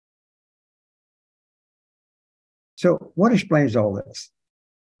So what explains all this?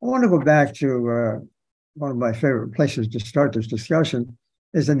 I want to go back to one of my favorite places to start this discussion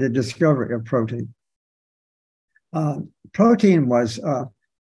is in the discovery of protein. Protein was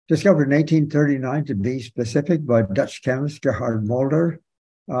discovered in 1839 to be specific by Dutch chemist Gerhard Mulder.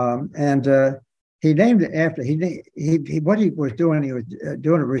 He named it after what he was doing. He was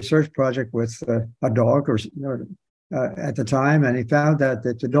doing a research project with a dog at the time, and he found that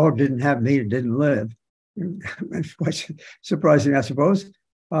the dog didn't have meat, it didn't live. It's quite surprising, I suppose.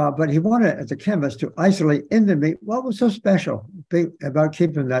 But he wanted, as a chemist, to isolate in the meat what was so special about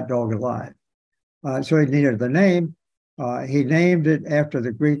keeping that dog alive. So he needed the name. He named it after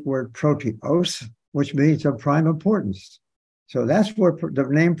the Greek word proteos, which means of prime importance. So that's where the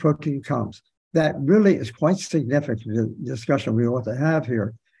name protein comes. That really is quite significant to the discussion we want to have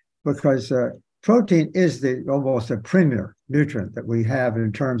here, because protein is almost the premier nutrient that we have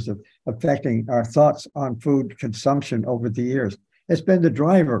in terms of affecting our thoughts on food consumption over the years. It's been the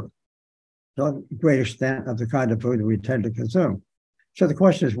driver to a great extent of the kind of food that we tend to consume. So the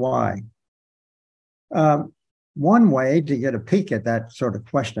question is why? One way to get a peek at that sort of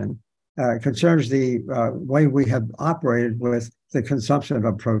question concerns the way we have operated with the consumption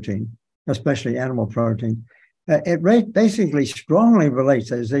of protein, especially animal protein. It basically strongly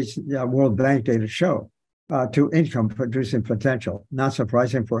relates, as these World Bank data show, to income producing potential. Not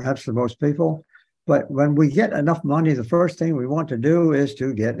surprising perhaps to most people, but when we get enough money, the first thing we want to do is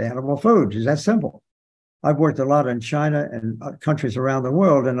to get animal food. It's that simple. I've worked a lot in China and countries around the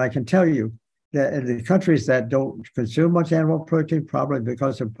world, and I can tell you that in the countries that don't consume much animal protein, probably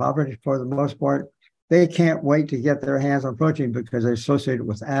because of poverty for the most part, they can't wait to get their hands on protein because they're associated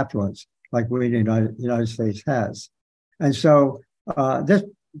with affluence, like we in the United States has. And so this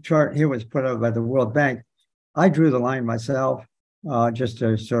chart here was put out by the World Bank. I drew the line myself, just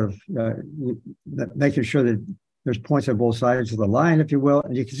to sort of making sure that there's points on both sides of the line, if you will.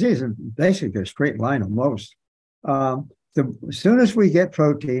 And you can see it's basically a straight line almost. As soon as we get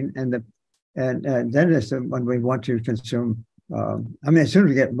protein and then it's when we want to consume, as soon as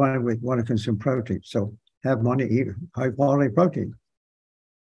we get money, we want to consume protein. So have money, eat high quality protein.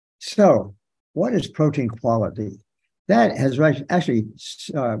 So what is protein quality? That has actually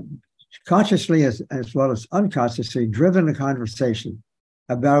consciously as well as unconsciously driven a conversation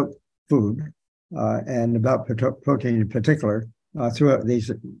about food and about protein in particular throughout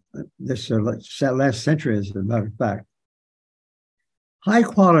this last century, as a matter of fact. High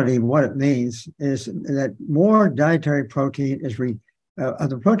quality, what it means is that more dietary protein is of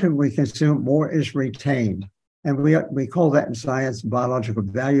the protein we consume, more is retained. And we call that in science biological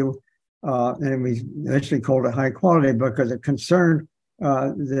value. And we eventually called it high quality because it concerned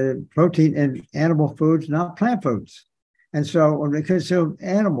the protein in animal foods, not plant foods. And so when we consume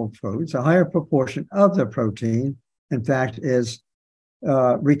animal foods, a higher proportion of the protein, in fact, is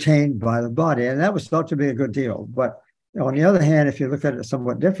retained by the body. And that was thought to be a good deal. But on the other hand, if you look at it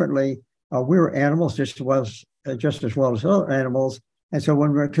somewhat differently, we're animals just as well as other animals. And so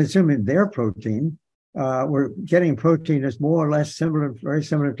when we're consuming their protein, we're getting protein that's more or less similar, very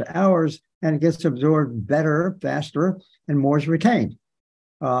similar to ours, and it gets absorbed better, faster, and more is retained.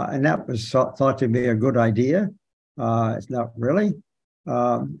 And that was thought to be a good idea. It's not really.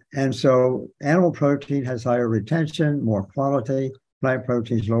 And so animal protein has higher retention, more quality. Plant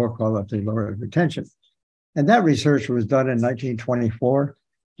proteins, lower quality, lower retention. And that research was done in 1924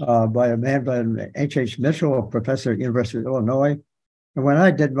 by a man by H.H. Mitchell, a professor at the University of Illinois. And when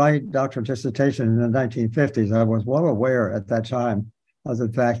I did my doctoral dissertation in the 1950s, I was well aware at that time of the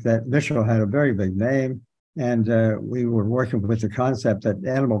fact that Mitchell had a very big name. And we were working with the concept that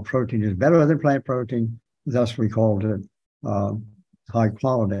animal protein is better than plant protein. Thus, we called it high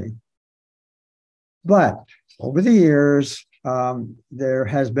quality. But over the years, there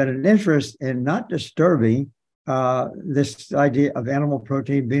has been an interest in not disturbing this idea of animal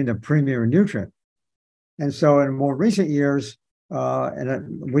protein being the premier nutrient. And so in more recent years,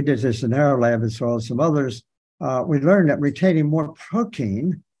 and we did this in our lab as well as some others, we learned that retaining more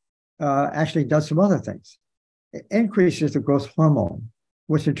protein actually does some other things. It increases the growth hormone,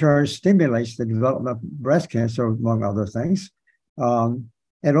 which in turn stimulates the development of breast cancer, among other things.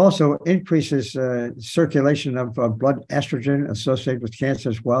 It also increases circulation of blood estrogen associated with cancer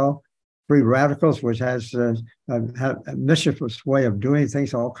as well. Free radicals, which has a mischievous way of doing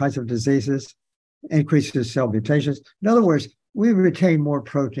things, all kinds of diseases, increases cell mutations. In other words, we retain more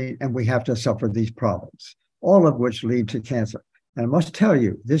protein and we have to suffer these problems, all of which lead to cancer. And I must tell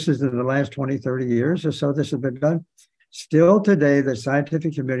you, this is in the last 20, 30 years or so this has been done. Still today, the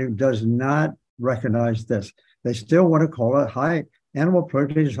scientific community does not recognize this. They still want to call it high animal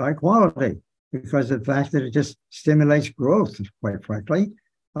protein is high quality. because of the fact that it just stimulates growth, quite frankly.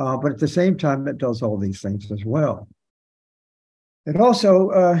 But at the same time, it does all these things as well. It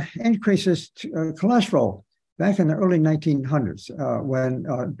also increases cholesterol. Back in the early 1900s, when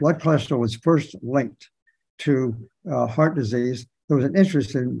blood cholesterol was first linked to heart disease, there was an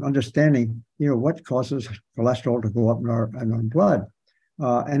interest in understanding, what causes cholesterol to go up in our blood.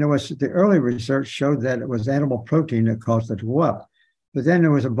 And it was the early research showed that it was animal protein that caused it to go up. But then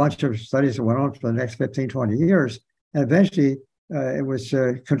there was a bunch of studies that went on for the next 15, 20 years. And eventually it was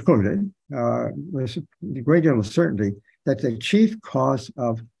concluded with a great deal of certainty that the chief cause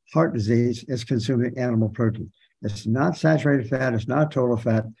of heart disease is consuming animal protein. It's not saturated fat. It's not total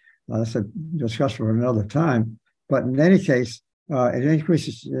fat. That's a discussion for another time. But in any case, it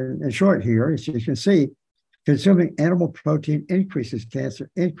increases, in short here, as you can see, consuming animal protein increases cancer,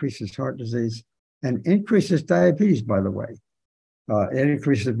 increases heart disease, and increases diabetes, by the way. It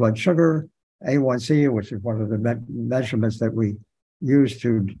increases blood sugar, A1C, which is one of the measurements that we use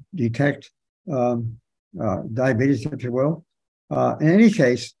to detect diabetes, if you will. In any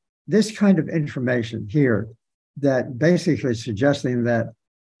case, this kind of information here that basically is suggesting that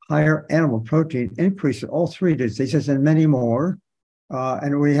higher animal protein increases all three diseases and many more,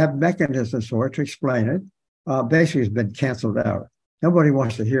 and we have mechanisms for it to explain it, basically has been canceled out. Nobody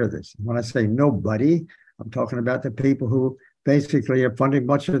wants to hear this. When I say nobody, I'm talking about the people who basically are funding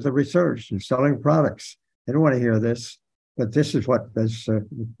much of the research and selling products. They don't want to hear this, but this is what is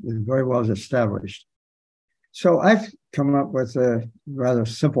very well established. So I've come up with a rather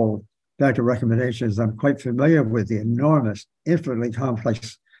simple doctor recommendations. I'm quite familiar with the enormous, infinitely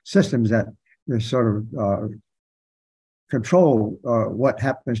complex systems that sort of control what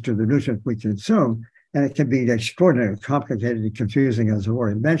happens to the nutrients we consume. And it can be extraordinarily complicated and confusing, as I've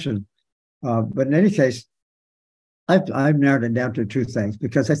already mentioned. But in any case, I've narrowed it down to two things,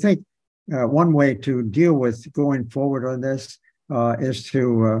 because I think one way to deal with going forward on this is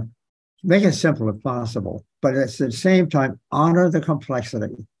to make it simple if possible, but at the same time, honor the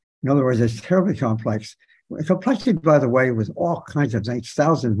complexity. In other words, it's terribly complex. Complexity, by the way, with all kinds of things,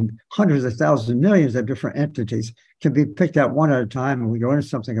 thousands, hundreds of thousands, millions of different entities can be picked out one at a time, and we learn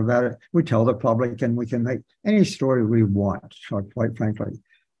something about it. We tell the public, and we can make any story we want, quite frankly.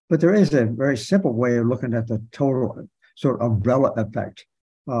 But there is a very simple way of looking at the total sort of umbrella effect,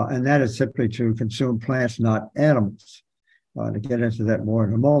 and that is simply to consume plants, not animals. To get into that more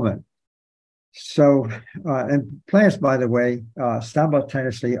in a moment. So, and plants, by the way,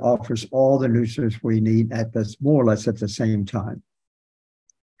 simultaneously offers all the nutrients we need at this more or less at the same time.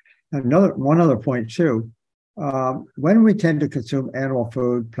 One other point too, when we tend to consume animal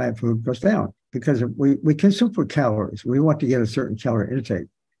food, plant food goes down because we consume for calories. We want to get a certain calorie intake.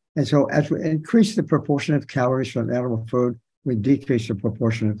 And so as we increase the proportion of calories from animal food, we decrease the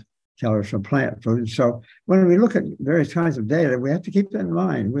proportion of calories from plant food. So when we look at various kinds of data, we have to keep that in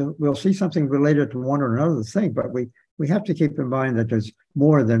mind. We'll see something related to one or another thing, but we have to keep in mind that there's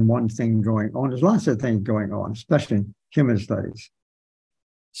more than one thing going on. There's lots of things going on, especially in human studies.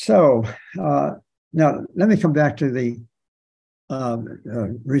 So now let me come back to the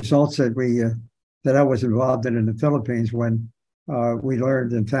results that I was involved in the Philippines when we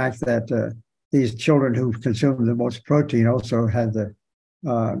learned, in fact, that these children who consumed the most protein also had the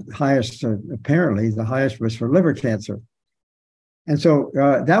highest, apparently, the highest risk for liver cancer. And so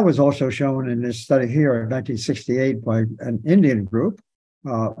that was also shown in this study here in 1968 by an Indian group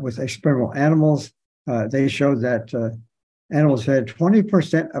with experimental animals. They showed that animals had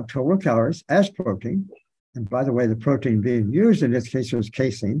 20% of total calories as protein. And by the way, the protein being used in this case was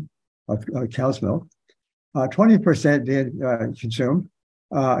casein, cow's milk. 20% did consume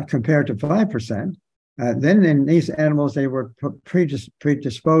compared to 5%. Then in these animals, they were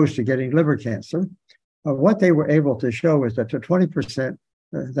predisposed to getting liver cancer. What they were able to show is that the 20%,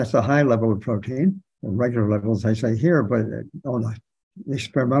 that's a high level of protein, regular levels, I say here, but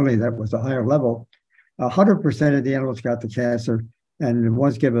experimentally, that was a higher level. 100% of the animals got the cancer, and the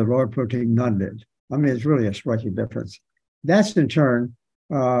ones given lower protein, none did. I mean, it's really a striking difference. That's in turn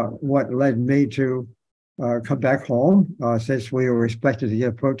what led me to come back home, since we were expected to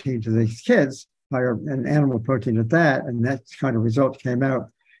give protein to these kids, higher and animal protein at that, and that kind of result came out.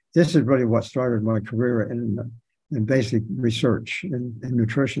 This is really what started my career in basic research in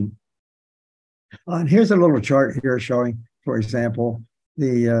nutrition. And here's a little chart here showing, for example,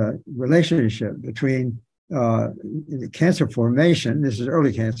 the relationship between the cancer formation, this is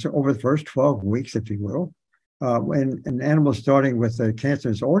early cancer, over the first 12 weeks, if you will, when an animal starting with the cancer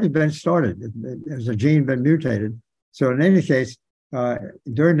has already been started, there's a gene been mutated. So in any case,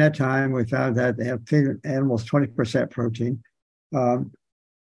 during that time, we found that the animals 20% protein.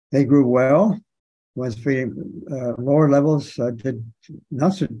 They grew well. Was feeding lower levels did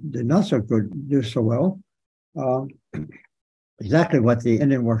not so good, do so well. Um, exactly what the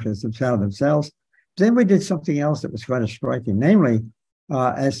Indian workers have found themselves. Then we did something else that was kind of striking, namely,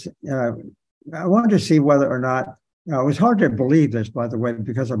 as I wanted to see whether or not, it was hard to believe this, by the way,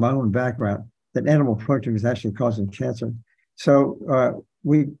 because of my own background, that animal protein was actually causing cancer. So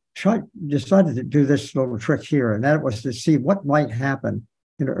we decided to do this little trick here, and that was to see what might happen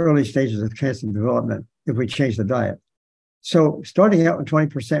in the early stages of cancer development if we change the diet. So starting out with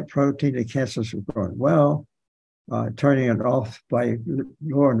 20% protein, the cancers were growing well, turning it off by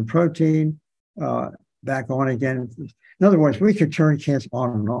lowering the protein, back on again. In other words, we could turn cancer on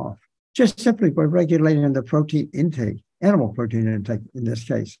and off just simply by regulating the protein intake, animal protein intake in this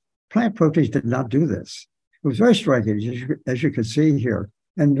case. Plant proteins did not do this. It was very striking, as you can see here.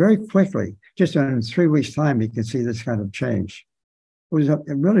 And very quickly, just in 3 weeks' time, you can see this kind of change. It was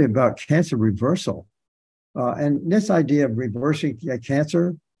really about cancer reversal. And this idea of reversing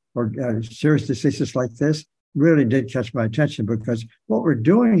cancer or serious diseases like this really did catch my attention, because what we're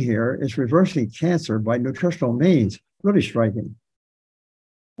doing here is reversing cancer by nutritional means. Really striking.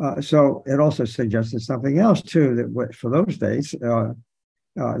 So it also suggested something else too, that for those days,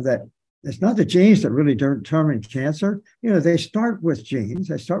 that it's not the genes that really determine cancer. They start with genes,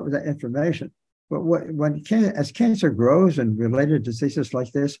 they start with that information. But as cancer grows and related diseases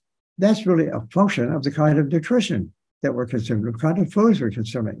like this, that's really a function of the kind of nutrition that we're consuming, the kind of foods we're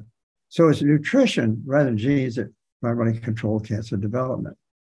consuming. So it's nutrition rather than genes that primarily control cancer development.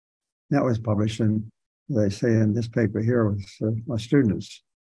 That was published in, they say in this paper here with my students.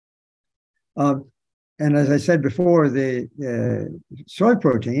 And as I said before, the soy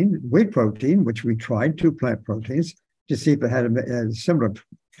protein, wheat protein, which we tried, 2 plant proteins, to see if it had a similar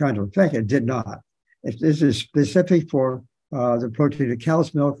kind of effect. It did not. This is specific for the protein of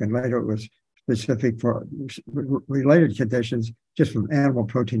cow's milk, and later it was specific for related conditions just from animal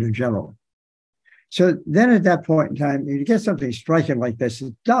protein in general. So then at that point in time, you get something striking like this.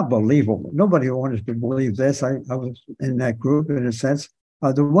 It's not believable. Nobody wanted to believe this. I was in that group in a sense.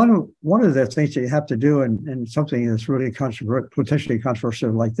 One of the things that you have to do in something that's really potentially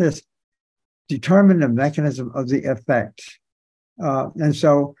controversial like this, determine the mechanism of the effect. And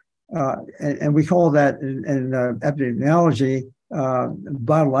we call that in epidemiology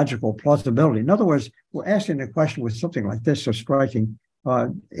biological plausibility. In other words, we're asking the question with something like this so striking,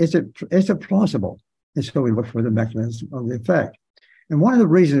 is it plausible? And so we look for the mechanism of the effect. And one of the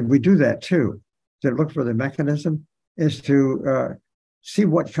reasons we do that too, to look for the mechanism, is to see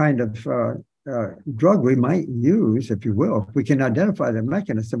what kind of drug we might use, if you will. If we can identify the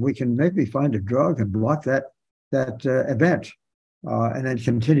mechanism, we can maybe find a drug and block that event, and then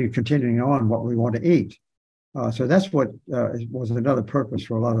continuing on what we want to eat. So that's what was another purpose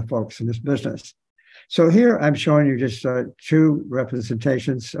for a lot of folks in this business. So here I'm showing you just 2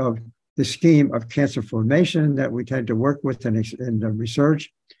 representations of the scheme of cancer formation that we tend to work with in the research.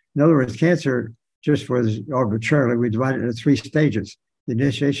 In other words, cancer, just for arbitrarily, we divide it into 3 stages. The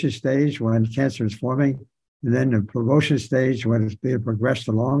initiation stage, when cancer is forming, and then the promotion stage, when it's being progressed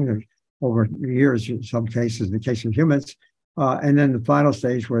along over years, in some cases, in the case of humans, and then the final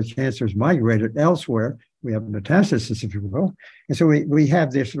stage where cancer is migrated elsewhere. We have metastasis, if you will. And so we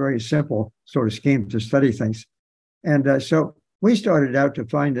have this very simple sort of scheme to study things. And so we started out to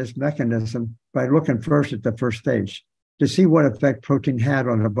find this mechanism by looking first at the first stage to see what effect protein had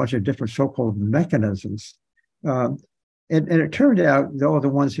on a bunch of different so-called mechanisms. And it turned out, all the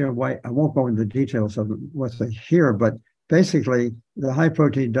ones here, I won't go into the details of what they here, but basically the high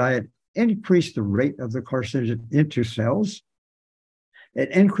protein diet increased the rate of the carcinogen into cells. It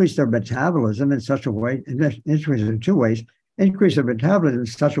increased their metabolism in such a way, and it increased in 2 ways, increased their metabolism in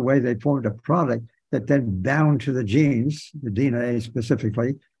such a way they formed a product that then bound to the genes, the DNA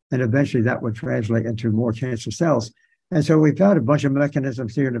specifically, and eventually that would translate into more cancer cells. And so we found a bunch of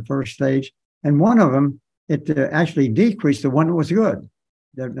mechanisms here in the first stage, and one of them, it actually decreased the one that was good.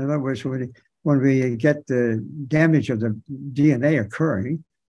 In other words, when we get the damage of the DNA occurring,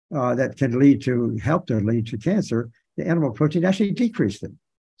 that can help to lead to cancer, the animal protein actually decreased it.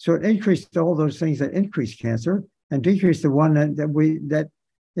 So it increased all those things that increase cancer and decreased the one that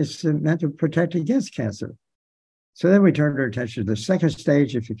is meant to protect against cancer. So then we turned our attention to the second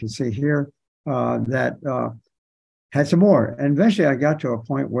stage, if you can see here, that had some more. And eventually I got to a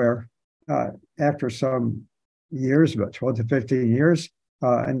point where after some years, about 12 to 15 years,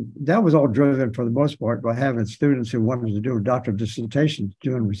 and that was all driven for the most part by having students who wanted to do a doctoral dissertation,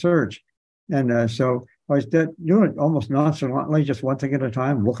 doing research. And so I was doing it almost nonchalantly, just one thing at a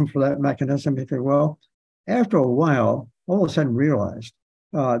time, looking for that mechanism, if you will. After a while, all of a sudden realized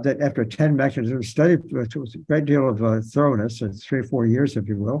that after 10 mechanisms studied with a great deal of thoroughness, 3 or 4 years, if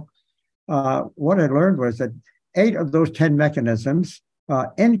you will, what I learned was that 8 of those 10 mechanisms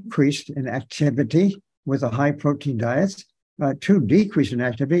increased in activity with a high protein diets, 2 decreased in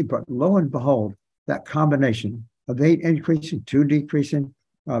activity, but lo and behold, that combination of 8 increasing, 2 decreasing,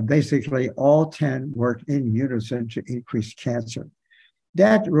 basically all 10 worked in unison to increase cancer.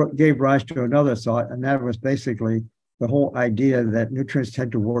 That gave rise to another thought, and that was basically the whole idea that nutrients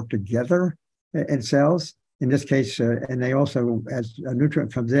tend to work together in cells. In this case, and they also, as a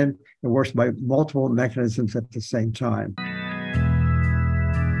nutrient comes in, it works by multiple mechanisms at the same time.